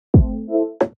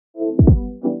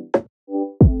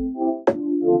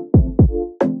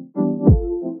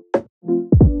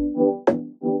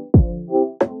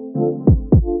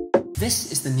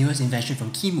is the newest invention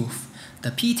from Kemove,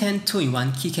 the P10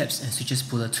 2-in-1 keycaps and switches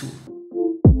puller tool.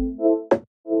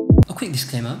 A quick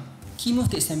disclaimer, Kemove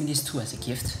did send me this tool as a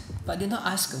gift, but did not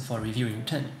ask for a review in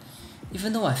return,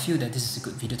 even though I feel that this is a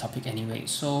good video topic anyway,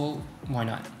 so why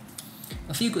not?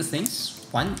 A few good things.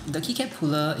 One, the keycap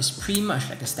puller is pretty much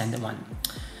like the standard one.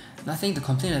 Nothing to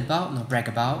complain about nor brag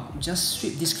about, just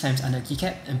sweep these clamps under the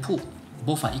keycap and pull.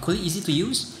 Both are equally easy to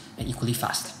use and equally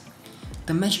fast.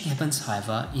 The magic happens,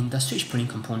 however, in the switch pulling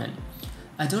component.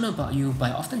 I don't know about you,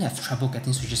 but I often have trouble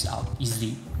getting switches out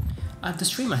easily. I have to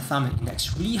strain my thumb and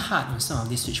index really hard on some of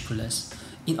these switch pullers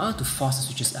in order to force the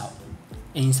switches out.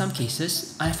 And in some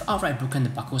cases, I have outright broken the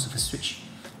buckles of a switch,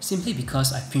 simply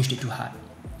because I pinched it too hard.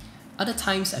 Other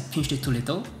times, I pinched it too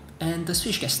little, and the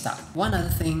switch gets stuck. One other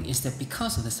thing is that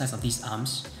because of the size of these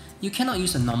arms, you cannot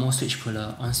use a normal switch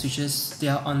puller on switches that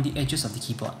are on the edges of the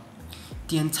keyboard.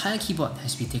 The entire keyboard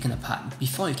has to be taken apart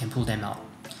before you can pull them out.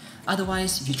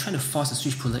 Otherwise, if you try to force a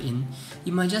switch puller in,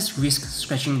 you might just risk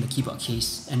scratching the keyboard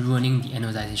case and ruining the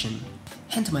anodization.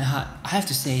 Hand to my heart, I have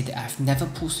to say that I've never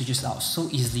pulled switches out so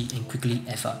easily and quickly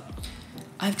ever.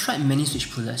 I've tried many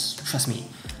switch pullers, trust me,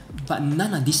 but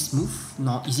none are this smooth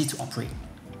nor easy to operate.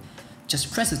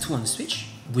 Just press the tool on the switch,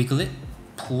 wiggle it,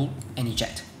 pull and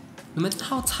eject. No matter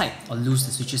how tight or loose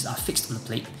the switches are fixed on the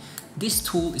plate, this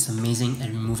tool is amazing at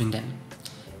removing them.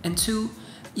 And two,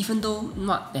 even though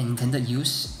not an intended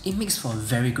use, it makes for a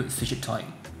very good fidget toy.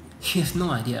 You have no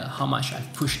idea how much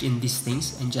I've pushed in these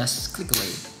things and just click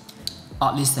away.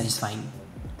 Oddly satisfying.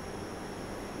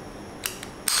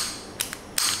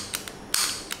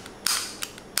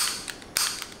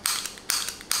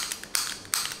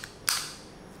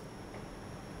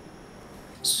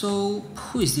 So,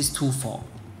 who is this tool for?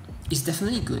 It's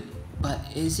definitely good, but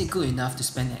is it good enough to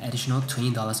spend an additional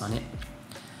 $20 on it?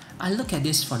 I look at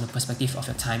this from the perspective of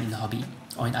your time in the hobby,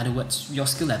 or in other words, your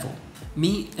skill level.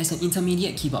 Me, as an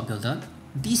intermediate keyboard builder,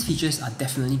 these features are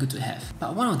definitely good to have.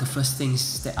 But one of the first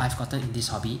things that I've gotten in this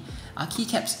hobby are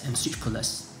keycaps and switch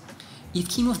pullers. If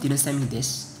Kemove didn't send me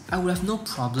this, I would have no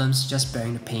problems just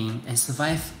bearing the pain and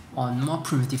survive on more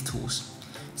primitive tools.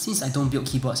 Since I don't build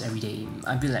keyboards every day,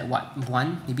 I build like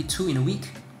one, maybe two in a week.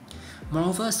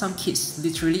 Moreover, some kits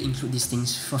literally include these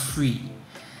things for free.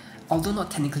 Although not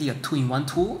technically a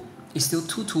 2-in-1 tool, it's still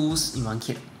two tools in one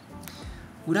kit.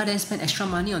 Would I then spend extra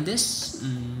money on this?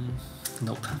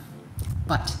 Nope.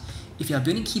 But if you are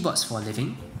building keyboards for a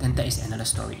living, then that is another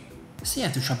story. Say I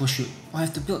have to troubleshoot, or I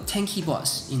have to build 10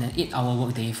 keyboards in an 8-hour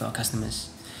workday for our customers.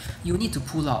 You will need to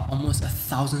pull out almost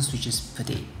 1,000 switches per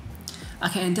day. I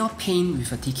can endure pain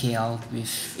with a TKL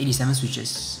with 87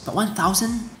 switches, but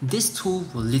 1,000? This tool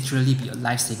will literally be a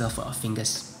lifesaver for our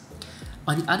fingers.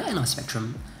 On the other end of the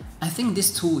spectrum, I think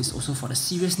this tool is also for the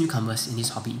serious newcomers in this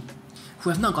hobby,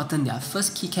 who have not gotten their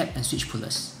first keycap and switch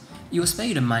pullers. It will spare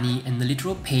you the money and the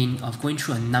literal pain of going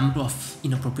through a number of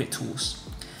inappropriate tools.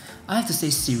 I have to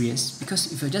say serious,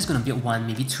 because if you're just going to build one,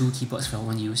 maybe two keyboards for your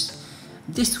own use,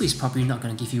 this tool is probably not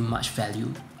going to give you much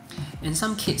value. And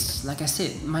some kits, like I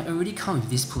said, might already come with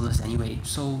these pullers anyway,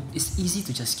 so it's easy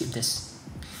to just skip this.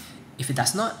 If it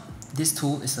does not, this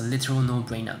tool is a literal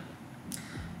no-brainer.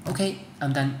 Okay,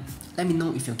 I'm done. Let me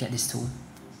know if you'll get this tool.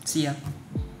 See ya!